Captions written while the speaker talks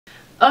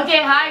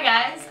Okay, hi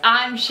guys,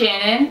 I'm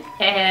Shannon,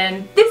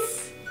 and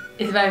this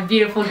is my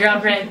beautiful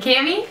girlfriend,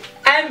 Cammie.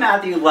 And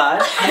Matthew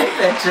Lush. Hey,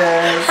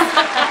 bitches.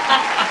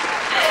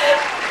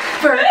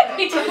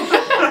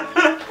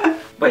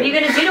 What are you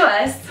gonna do to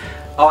us?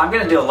 Oh, I'm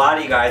gonna do a lot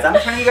of you guys. I'm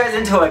turning you guys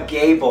into a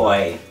gay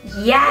boy.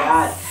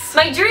 Yes!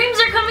 My dreams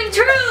are coming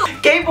true!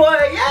 Gay boy,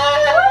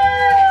 yeah!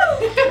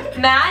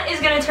 Matt is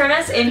gonna turn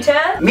us into...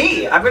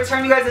 Me! I'm gonna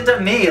turn you guys into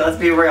me, let's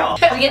be real.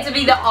 We get to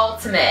be the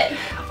ultimate.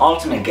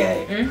 Ultimate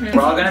gay.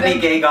 We're all gonna be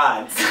gay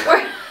gods.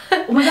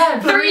 Oh my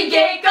god, 3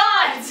 gay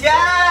gods!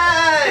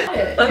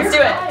 Yes! Let's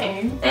do it.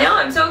 I know,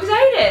 I'm so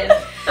excited.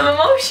 I'm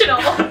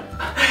emotional.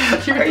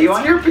 Are you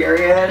on your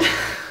period?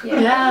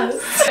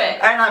 Yes.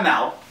 And I'm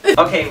out.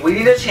 Okay, we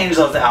need to change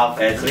those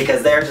outfits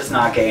because they're just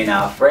not gay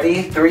enough.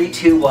 Ready? 3,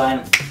 2,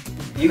 1.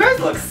 You guys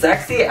look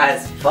sexy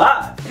as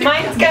fuck.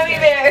 Mine's gummy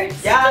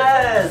bears.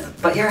 Yes!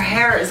 But your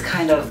hair is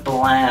kind of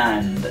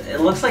bland. It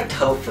looks like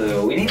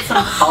tofu. We need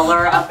some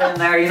color up in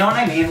there. You know what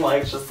I mean?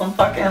 Like, just some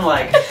fucking,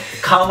 like,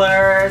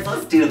 colors.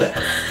 Let's do this.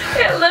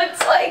 It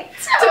looks like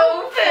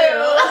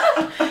tofu.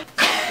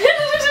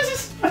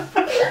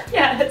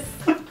 Yes.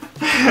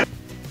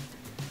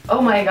 Oh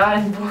my god,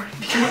 I'm born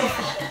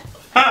beautiful.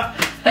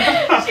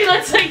 She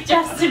looks like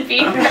Justin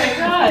Bieber. Oh my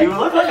god. You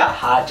look like a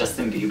hot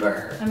Justin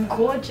Bieber. I'm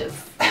gorgeous.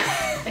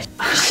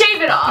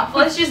 Shave it off.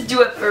 Let's just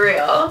do it for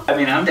real. I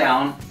mean, I'm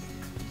down.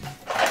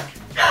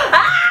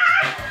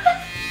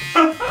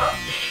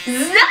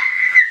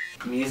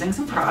 I'm using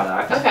some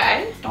product.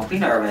 Okay. Don't be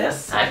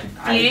nervous.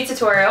 Beauty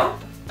tutorial.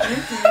 Perfect!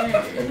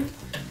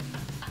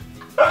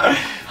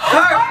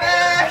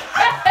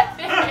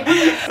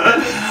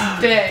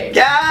 Big.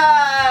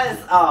 Yes!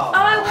 Oh,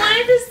 I Oh.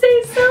 wanted to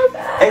say so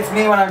bad. It's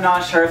me when I'm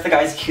not sure if the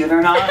guy's cute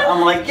or not.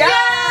 I'm like, yeah!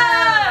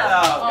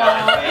 Oh,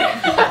 God,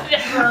 wait.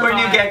 When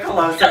you get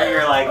closer,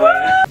 you're like,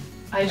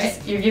 wait.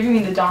 You're giving me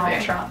the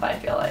Donald Trump, I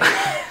feel like.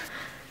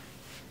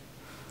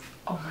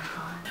 Oh my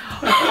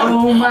god.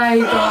 Oh my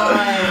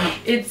god.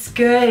 It's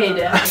good.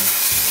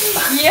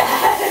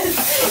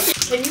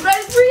 Yes! Can you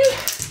guys breathe?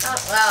 Oh,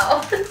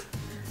 wow.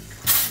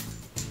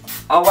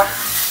 Oh, what?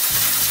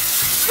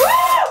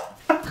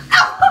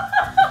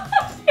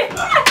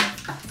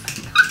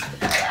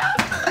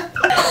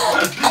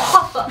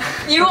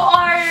 You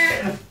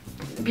are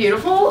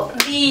Beautiful.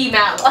 the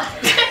Matt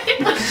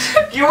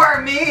Lush. You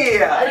are me!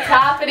 What's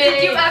happening?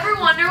 Did you ever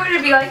wonder what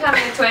it'd be like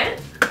having a twin?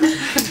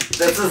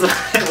 This is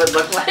what it would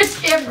look I like.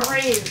 can't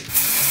breathe.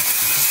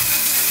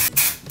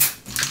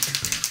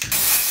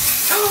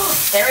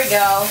 There we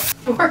go.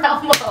 Poor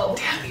Elmo.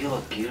 Damn, you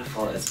look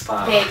beautiful as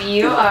fuck. Baby,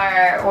 you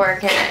are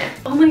working it.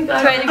 Oh my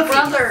god, Twin we're like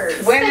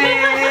brothers.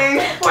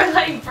 Winning! We're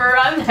like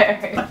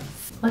brothers.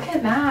 Look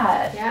at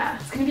that. Yeah.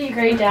 It's gonna be a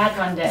great dad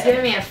one It's day.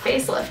 giving me a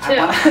facelift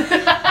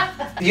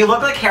I too. You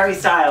look like Harry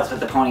Styles with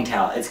the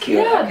ponytail. It's cute.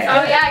 Yeah. Okay.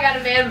 Oh yeah, I got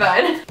a man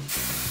bun.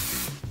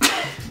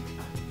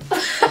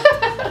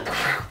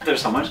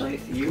 There's so much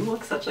like you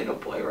look such like a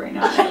boy right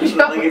now. I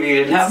know. Like if you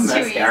didn't have It's too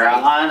mascara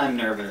easy. on, I'm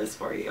nervous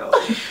for you.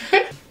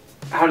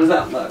 How does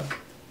that look?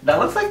 That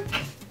looks like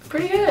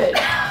Pretty good.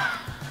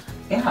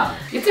 yeah.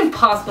 It's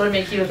impossible to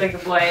make you look like a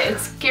boy. It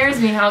scares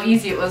me how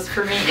easy it was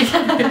for me.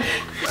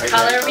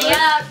 Color me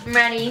up. I'm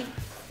ready.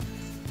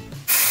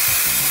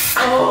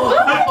 Oh.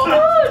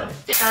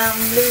 I'm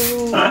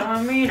blue.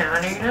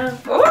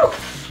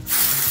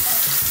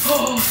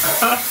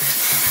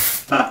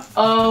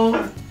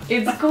 Oh,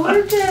 it's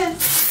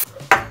gorgeous.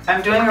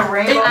 I'm doing a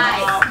rainbow.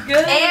 I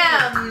Good.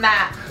 am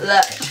Matt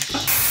Lush.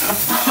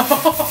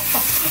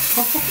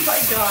 Oh my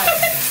god.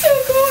 So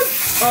good.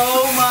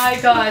 Oh my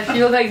gosh,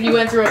 you look like you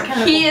went through a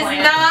chemical He is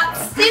plant. not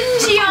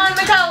stingy on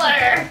the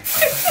color.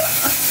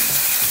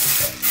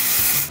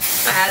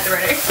 I had to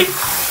run it.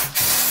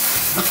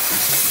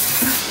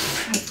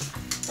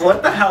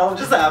 What the hell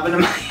just happened to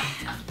my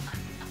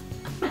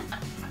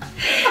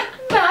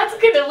That's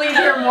gonna leave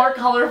her more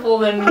colorful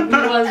than he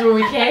was when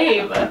we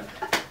came.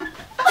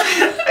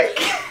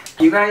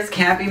 You guys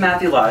can't be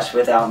Matthew Lush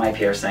without my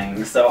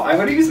piercing, so I'm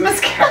gonna use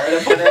mascara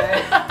to put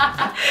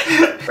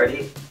it.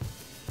 Ready?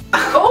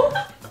 Oh!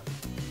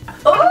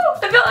 Oh!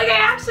 I felt like I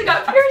actually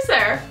got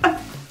piercer.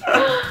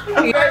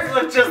 You guys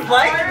look just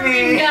like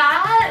me.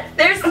 Matt.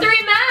 There's 3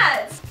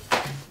 Matts.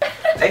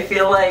 I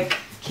feel like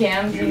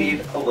Cam, you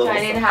need a little. I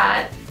need a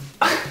hat.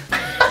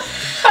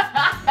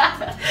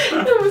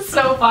 It was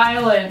so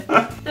violent.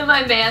 Am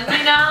I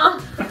manly now?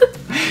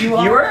 You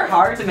were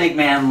hard to make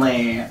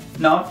manly.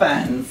 No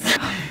offense.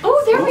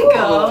 Oh, there we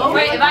go.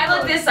 Wait, if I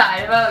look this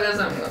side, if I look this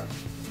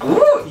one.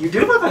 Ooh, you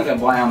do look like a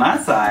boy on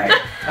that side.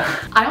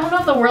 I don't know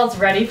if the world's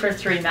ready for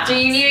 3 Matts. Do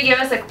you need to give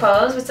us a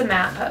pose? What's a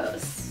Matt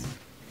pose?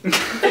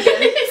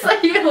 It's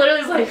like you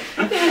literally like,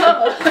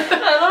 oh, I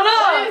don't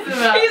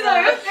know. He's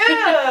like,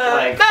 yeah,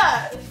 Like-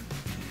 Matt.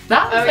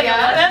 that was Oh like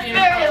yeah, a that's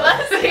very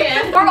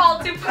lesbian. We're all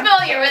too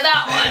familiar with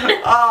that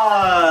one.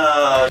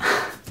 Oh.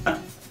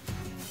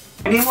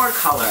 I need more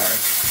color.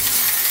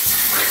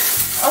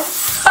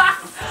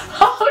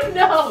 Oh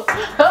no!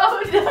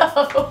 Oh no!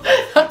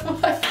 Oh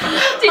my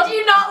God. Did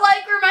you not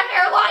like where my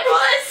hairline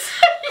was?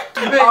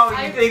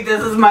 Oh, you think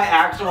this is my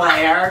actual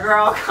hair,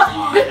 girl? Come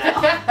on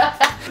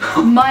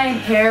now. My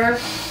hair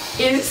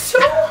is so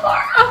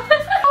hard.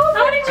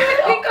 How did you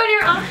get pink on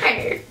your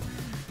eye?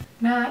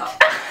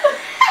 Matt.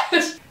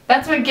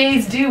 That's what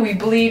gays do, we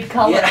bleed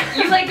color. Yeah.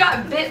 You like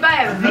got bit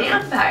by a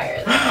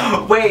vampire.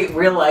 Wait,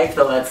 real life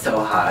though, that's so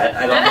hot.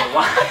 I don't know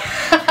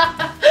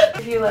why.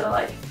 If you little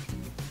like.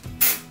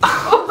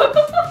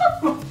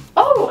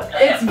 Oh,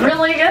 it's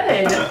really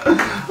good.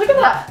 Look at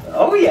that.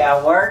 Oh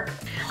yeah, work.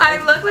 I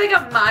look like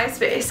a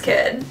MySpace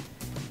kid.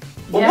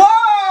 Yeah.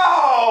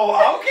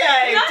 Whoa!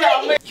 Okay,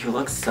 tell me. You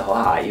look so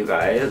hot, you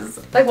guys.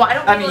 Like why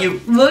don't we I mean, you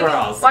look,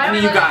 girls. Why I don't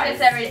mean, we you look guys. like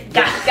this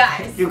every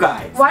guys? You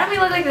guys. Why don't we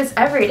look like this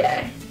every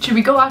day? Should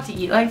we go out to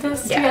eat like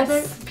this Yes.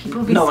 together? People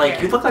would be No, scared.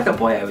 like you look like a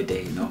boy I would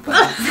date. No.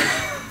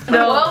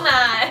 No. Will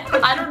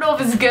not. I don't know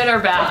if it's good or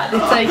bad.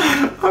 It's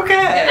like,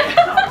 Okay.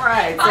 All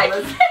right. So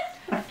let's.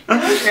 You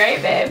look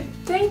great, babe.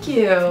 thank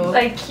you.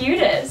 Like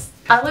cutest.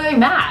 I look like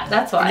Matt,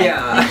 that's why.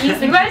 Yeah.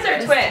 You guys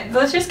are twins.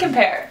 Let's just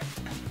compare.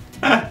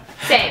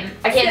 Same.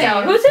 I can't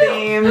tell who's who.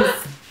 Seems.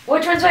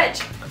 Which one's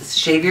which?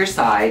 Shave your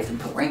sides and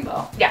put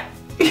rainbow. Yeah.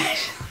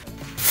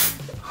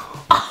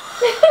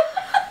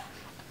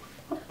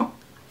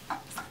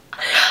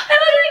 I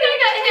look like I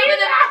got hit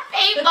with a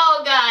paintball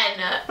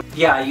gun.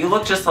 Yeah, you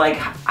look just like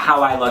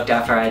how I looked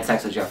after I had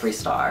sex with Jeffree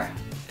Star.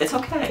 It's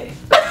okay.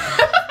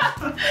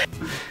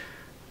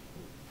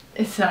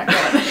 It's not good.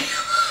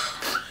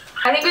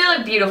 I think we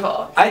look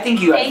beautiful. I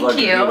think you guys Thank look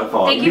you.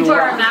 beautiful. Thank you for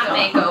our rock. Matt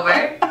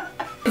makeover.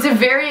 It's a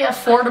very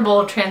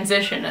affordable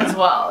transition as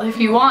well. If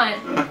you want,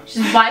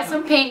 just buy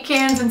some paint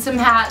cans and some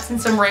hats and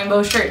some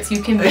rainbow shirts.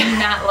 You can be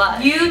Matt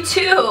Lush. You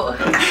too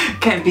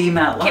Can be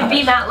Matt Lush. can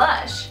be Matt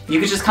Lush. You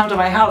could just come to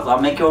my house.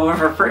 I'll make you over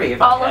for free.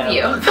 If All I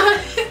of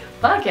can. you.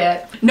 Fuck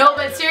it. No,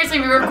 but seriously,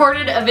 we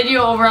recorded a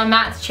video over on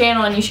Matt's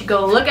channel and you should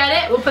go look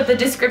at it. We'll put the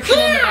description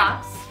in the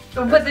box.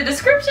 We'll put the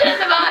description in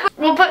the box.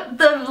 We'll put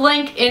the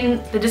link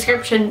in the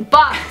description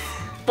box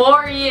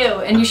for you,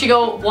 and you should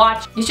go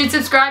watch. You should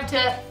subscribe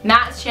to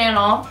Matt's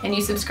channel, and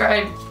you should.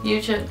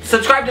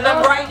 Subscribe to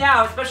them right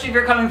now, especially if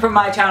you're coming from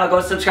my channel.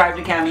 Go subscribe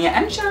to Cammie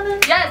and Shannon.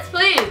 Yes,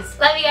 please.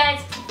 Love you guys.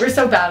 We're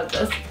so bad at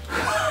this.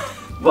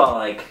 Well,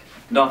 like,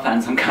 no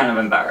offense, I'm kind of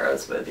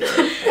embarrassed with your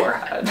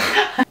forehead.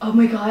 Oh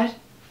my god.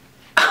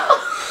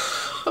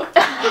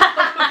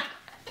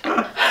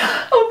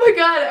 Oh my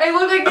god, I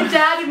look like the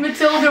dad in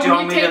Matilda Do you when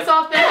want he me takes to-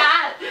 off the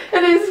hat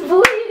and it's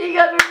bleeding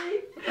underneath.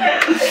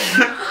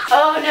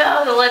 Oh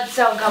no, the lips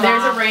don't come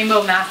There's off. a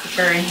rainbow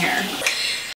massacre in here.